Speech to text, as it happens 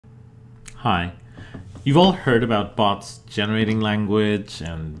Hi. You've all heard about bots generating language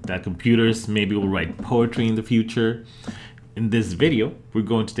and that computers maybe will write poetry in the future. In this video, we're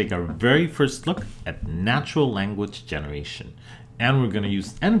going to take our very first look at natural language generation. And we're going to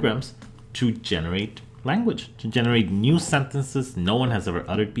use n-grams to generate language, to generate new sentences no one has ever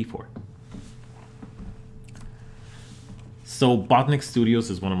uttered before. So Botnik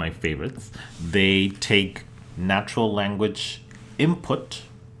Studios is one of my favorites. They take natural language input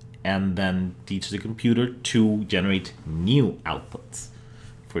and then teach the computer to generate new outputs.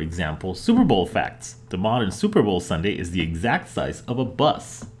 For example, Super Bowl facts. The modern Super Bowl Sunday is the exact size of a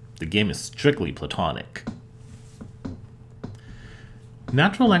bus. The game is strictly platonic.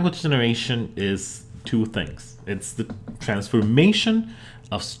 Natural language generation is two things. It's the transformation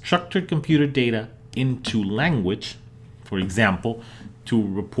of structured computer data into language. For example, to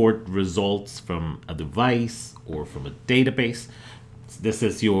report results from a device or from a database. This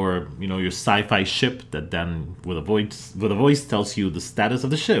is your sci-fi ship that then with a voice tells you the status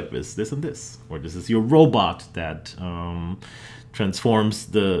of the ship is this and this, or this is your robot that transforms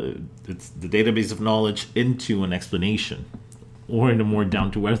the database of knowledge into an explanation. Or in a more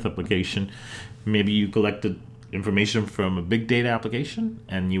down-to-earth application, maybe you collected information from a big data application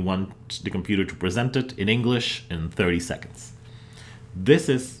and you want the computer to present it in English in 30 seconds. This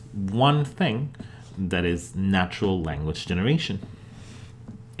is one thing that is natural language generation.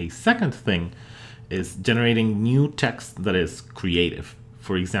 A second thing is generating new text that is creative.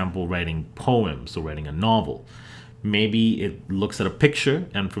 For example, writing poems or writing a novel. Maybe it looks at a picture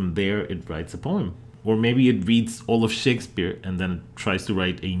and from there it writes a poem. Or maybe it reads all of Shakespeare and then tries to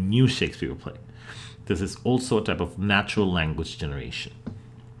write a new Shakespeare play. This is also a type of natural language generation.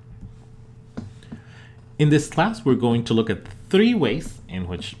 In this class, we're going to look at 3 ways in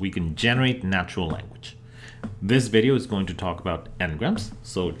which we can generate natural language. This video is going to talk about n-grams,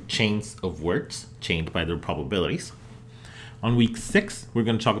 so chains of words chained by their probabilities. On week 6, we're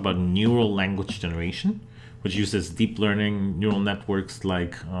going to talk about neural language generation, which uses deep learning neural networks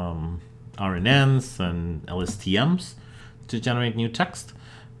like RNNs and LSTMs to generate new text.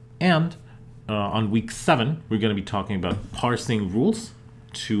 And on week 7, we're going to be talking about parsing rules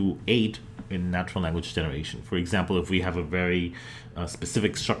to aid in natural language generation. For example, if we have a very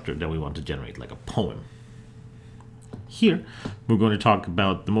specific structure that we want to generate, like a poem. Here, we're going to talk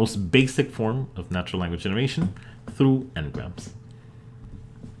about the most basic form of natural language generation through n-grams.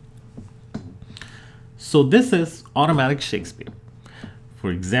 So this is automatic Shakespeare.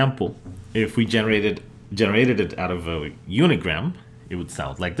 For example, if we generated it out of a unigram, it would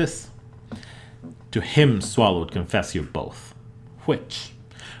sound like this. To him swallowed confess you both. Which?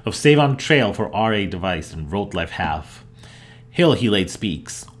 Of save on trail for RA device and wrote life have. Hill he late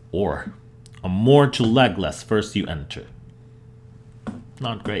speaks, or a more to legless first you enter.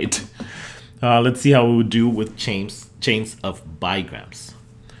 Not great. Let's see how we would do with chains of bigrams.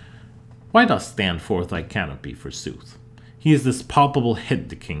 Why dost stand forth thy canopy, forsooth? He is this palpable hit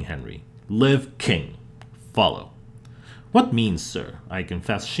to King Henry. Live king. Follow. What means, sir? I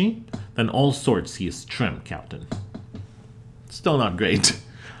confess she. Then all sorts he is trim, captain. Still not great.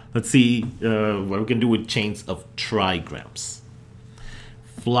 Let's see what we can do with chains of trigrams.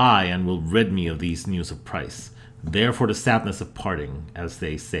 Fly and will rid me of these news of price. Therefore the sadness of parting, as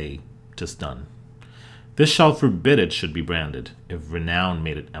they say, 'tis done. This shall forbid it should be branded, if renown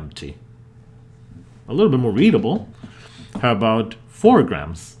made it empty. A little bit more readable. How about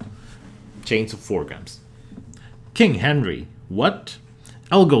 4grams? Chains of 4grams. King Henry, what?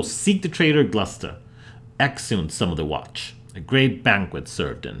 I'll go seek the traitor Gloucester. Exeunt some of the watch. A great banquet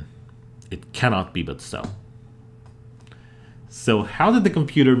served in. It cannot be but so. So how did the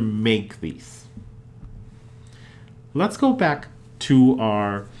computer make these? Let's go back to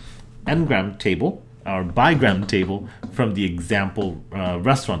our n-gram table, our bigram table from the example,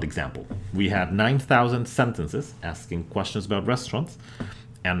 restaurant example. We had 9,000 sentences asking questions about restaurants.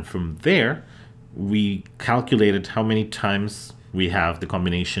 And from there, we calculated how many times we have the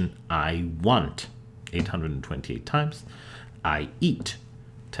combination I want, 828 times, I eat,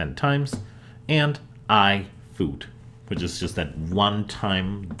 10 times, and I food, which is just that one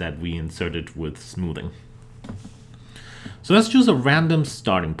time that we inserted with smoothing. So let's choose a random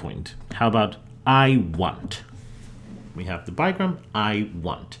starting point. How about I want? We have the bigram I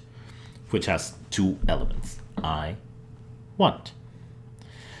want, which has 2 elements. I want.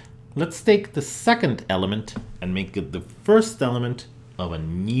 Let's take the second element and make it the first element of a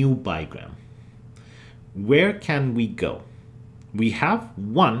new bigram. Where can we go? We have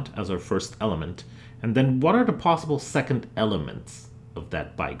want as our first element, and then what are the possible second elements of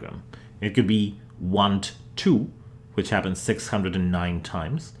that bigram? It could be want to, which happens 609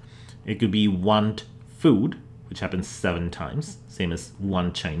 times. It could be want food, which happens 7 times, same as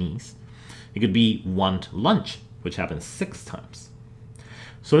want Chinese. It could be want lunch, which happens 6 times.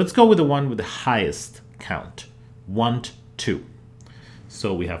 So let's go with the one with the highest count, want to.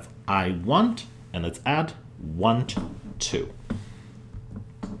 So we have I want, and let's add want to.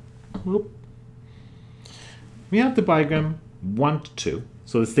 Whoop. We have the bigram want to.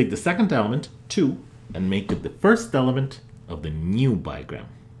 So let's take the second element, 2, and make it the first element of the new bigram.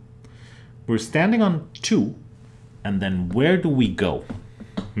 We're standing on 2, and then where do we go?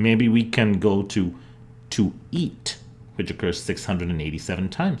 Maybe we can go to eat, which occurs 687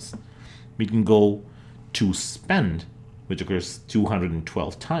 times. We can go to spend, which occurs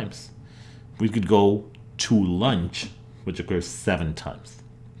 212 times. We could go to lunch, which occurs 7 times.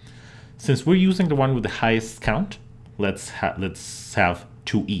 Since we're using the one with the highest count, let's have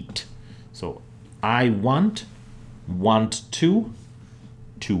to eat. So I want to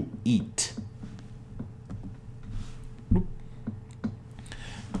eat.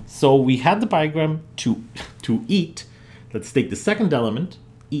 So we had the bigram to eat. Let's take the second element,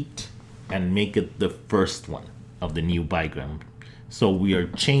 eat, and make it the first one of the new bigram. So we are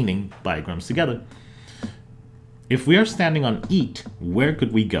chaining bigrams together. If we are standing on eat, where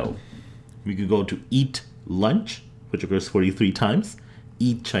could we go? We could go to eat lunch, which occurs 43 times,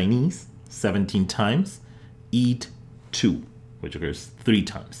 eat Chinese 17 times, eat 2, which occurs 3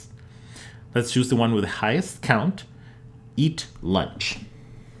 times. Let's choose the one with the highest count, eat lunch.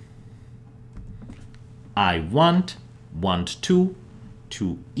 I want to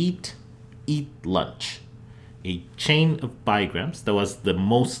eat lunch. A chain of bigrams that was the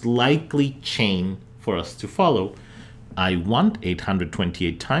most likely chain for us to follow. I want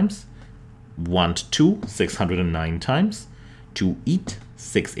 828 times, want to 609 times, to eat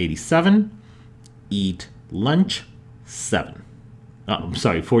 687, eat lunch 7. I'm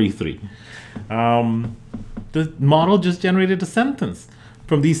sorry, 43. The model just generated a sentence.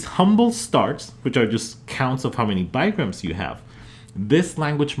 From these humble starts, which are just counts of how many bigrams you have, this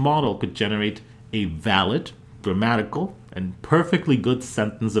language model could generate a valid, grammatical, and perfectly good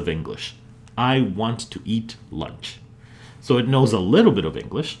sentence of English. I want to eat lunch. So it knows a little bit of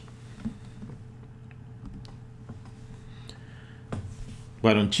English.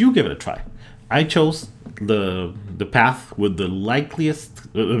 Why don't you give it a try? I chose the path with the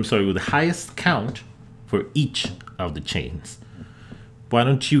with the highest count for each of the chains. Why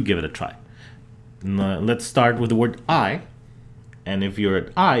don't you give it a try? Let's start with the word I. And if you're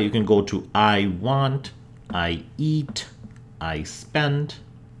at I, you can go to I want, I eat, I spend.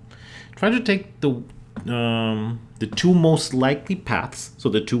 Try to take the 2 most likely paths, so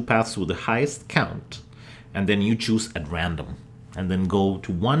the 2 paths with the highest count, and then you choose at random, and then go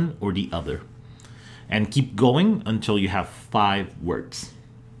to one or the other. And keep going until you have 5 words.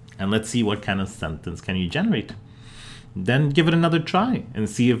 And let's see what kind of sentence can you generate. Then give it another try and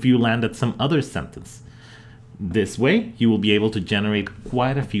see if you land at some other sentence. This way, you will be able to generate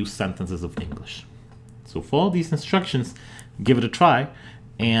quite a few sentences of English. So follow these instructions, give it a try,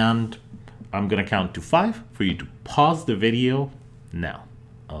 and I'm going to count to 5 for you to pause the video now.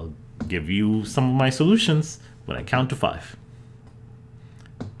 I'll give you some of my solutions when I count to 5.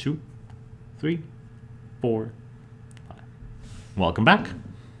 2, 3, 4, 5. Welcome back.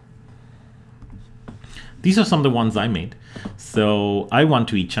 These are some of the ones I made. So I want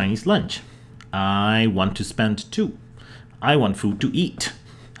to eat Chinese lunch. I want to spend 2. I want food to eat.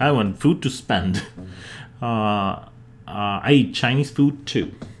 I want food to spend. I eat Chinese food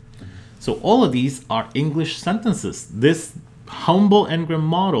too. So all of these are English sentences. This humble Ngram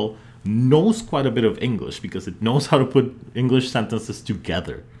model knows quite a bit of English because it knows how to put English sentences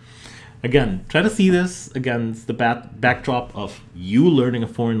together. Again, try to see this against the backdrop of you learning a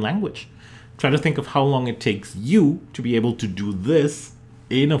foreign language. Try to think of how long it takes you to be able to do this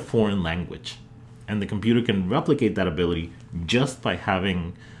in a foreign language. And the computer can replicate that ability just by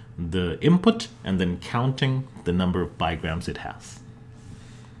having the input and then counting the number of bigrams it has.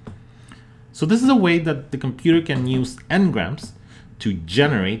 So this is a way that the computer can use n-grams to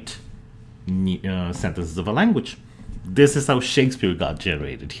generate sentences of a language. This is how Shakespeare got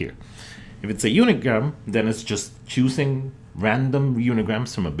generated here. If it's a unigram, then it's just choosing random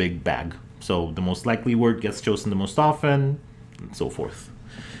unigrams from a big bag. So the most likely word gets chosen the most often, and so forth.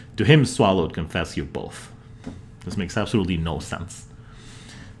 To him swallowed confess you both. This makes absolutely no sense.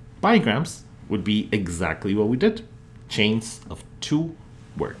 Bigrams would be exactly what we did. Chains of 2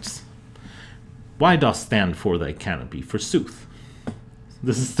 words. Y does stand for thy canopy, forsooth.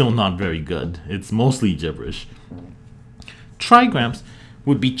 This is still not very good. It's mostly gibberish. Trigrams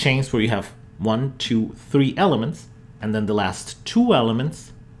would be chains where you have 1, 2, 3 elements, and then the last 2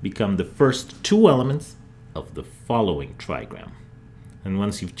 elements become the first two elements of the following trigram. And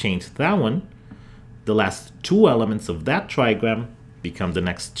once you've changed that one, the last two elements of that trigram become the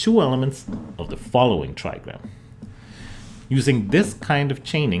next two elements of the following trigram. Using this kind of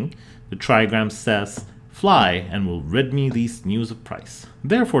chaining, the trigram says, "Fly, and will rid me these news of price.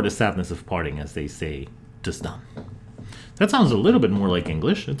 Therefore the sadness of parting, as they say, 'tis done." That sounds a little bit more like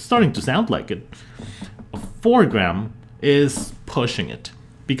English. It's starting to sound like it. A fourgram is pushing it,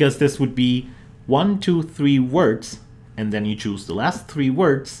 because this would be 1, 2, 3 words, and then you choose the last 3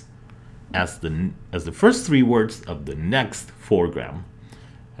 words as the first 3 words of the next fourgram.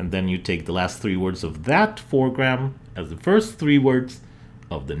 And then you take the last 3 words of that fourgram as the first 3 words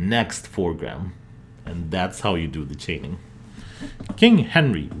of the next fourgram. And that's how you do the chaining. King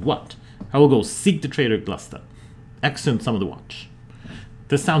Henry, what? I will go seek the traitor Glusta. Exeunt some of the watch.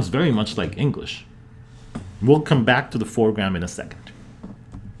 This sounds very much like English. We'll come back to the fourgram in a second.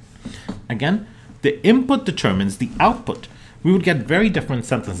 Again, the input determines the output. We would get very different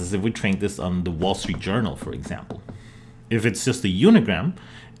sentences if we trained this on the Wall Street Journal, for example. If it's just a unigram,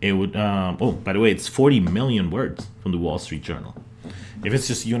 it would, oh, by the way, it's 40 million words from the Wall Street Journal. If it's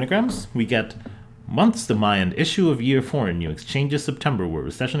just unigrams, we get months to Mayan issue of year 4 new exchanges September where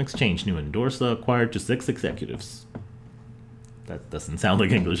recession exchange new endorser acquired to 6 executives. That doesn't sound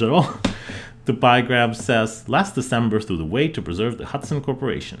like English at all. The bigram says last December through the way to preserve the Hudson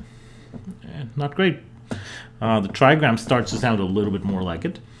Corporation. Not great. The trigram starts to sound a little bit more like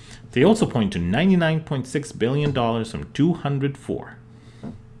it. They also point to $99.6 billion from 204.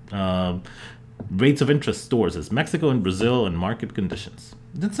 Rates of interest stores as Mexico and Brazil and market conditions.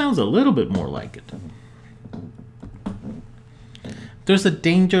 That sounds a little bit more like it. There's a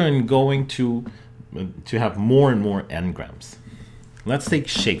danger in going to have more and more n-grams. Let's take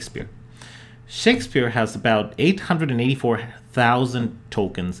Shakespeare. Shakespeare has about 884,000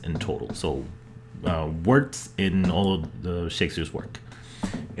 tokens in total, so words in all of Shakespeare's work.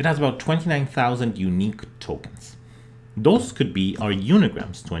 It has about 29,000 unique tokens. Those could be our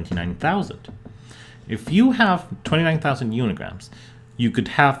unigrams, 29,000. If you have 29,000 unigrams, you could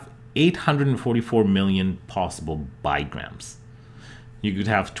have 844 million possible bigrams. You could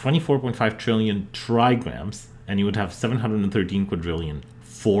have 24.5 trillion trigrams, and you would have 713 quadrillion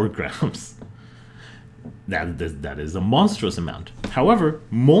fourgrams. That is a monstrous amount. However,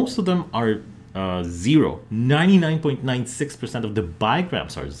 most of them are zero. 99.96% of the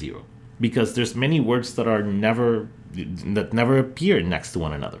bigrams are zero, because there's many words that never appear next to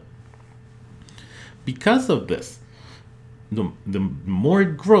one another. Because of this, the more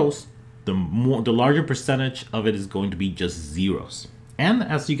it grows, the larger percentage of it is going to be just zeros. And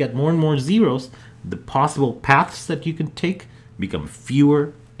as you get more and more zeros, the possible paths that you can take become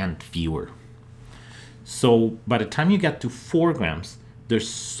fewer and fewer. So by the time you get to fourgrams, there's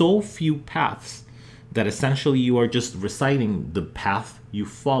so few paths that essentially you are just reciting the path you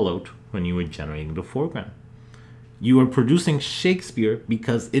followed when you were generating the fourgram. You are producing Shakespeare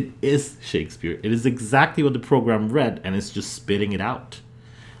because it is Shakespeare. It is exactly what the program read, and it's just spitting it out.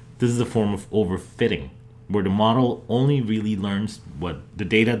 This is a form of overfitting, where the model only really learns what the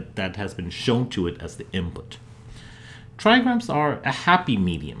data that has been shown to it as the input. Trigrams are a happy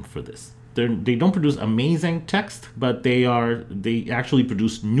medium for this. They don't produce amazing text, but they actually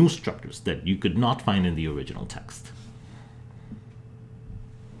produce new structures that you could not find in the original text.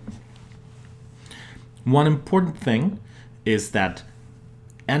 One important thing is that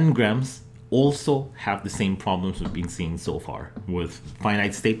n-grams also have the same problems we've been seeing so far with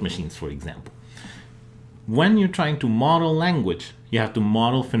finite state machines, for example. When you're trying to model language, you have to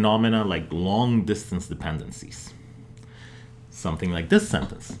model phenomena like long distance dependencies. Something like this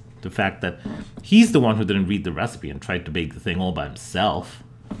sentence. The fact that he's the one who didn't read the recipe and tried to bake the thing all by himself.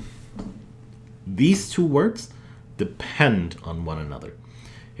 These two words depend on one another.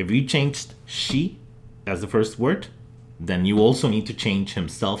 If you changed she as the first word, then you also need to change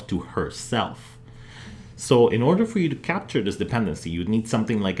himself to herself. So in order for you to capture this dependency, you'd need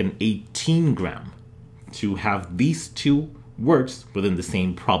something like an 18-gram to have these two words within the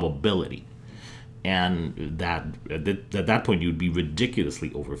same probability. And at that point, you'd be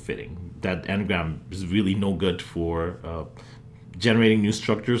ridiculously overfitting. That n-gram is really no good for generating new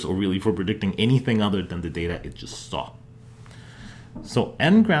structures or really for predicting anything other than the data it just saw. So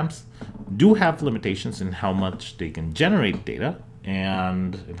n-grams do have limitations in how much they can generate data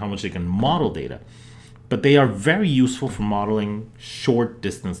and in how much they can model data, but they are very useful for modeling short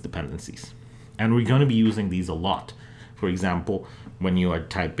distance dependencies. And we're going to be using these a lot. For example, when you are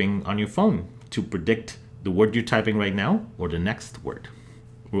typing on your phone to predict the word you're typing right now or the next word.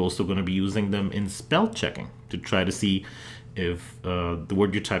 We're also going to be using them in spell checking to try to see if the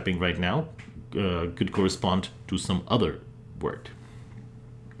word you're typing right now could correspond to some other word.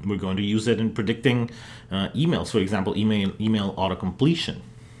 We're going to use it in predicting emails, for example, email autocompletion.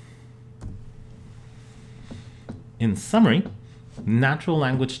 In summary, natural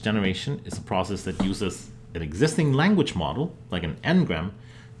language generation is a process that uses an existing language model, like an n-gram,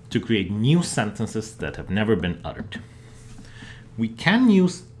 to create new sentences that have never been uttered. We can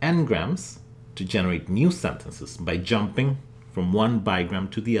use n-grams to generate new sentences by jumping from one bigram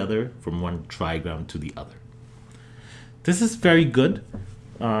to the other, from one trigram to the other. This is very good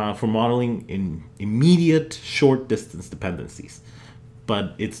for modeling in immediate short distance dependencies,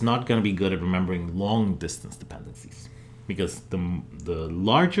 but it's not going to be good at remembering long distance dependencies, because the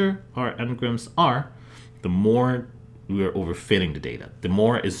larger our n-grams are, the more we are overfitting the data. The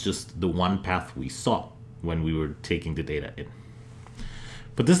more is just the one path we saw when we were taking the data in.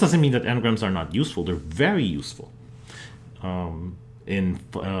 But this doesn't mean that n-grams are not useful. They're very useful. In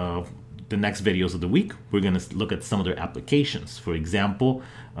the next videos of the week, we're going to look at some of their applications. For example,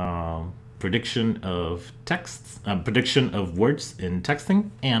 prediction of texts, prediction of words in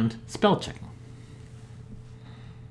texting, and spell checking.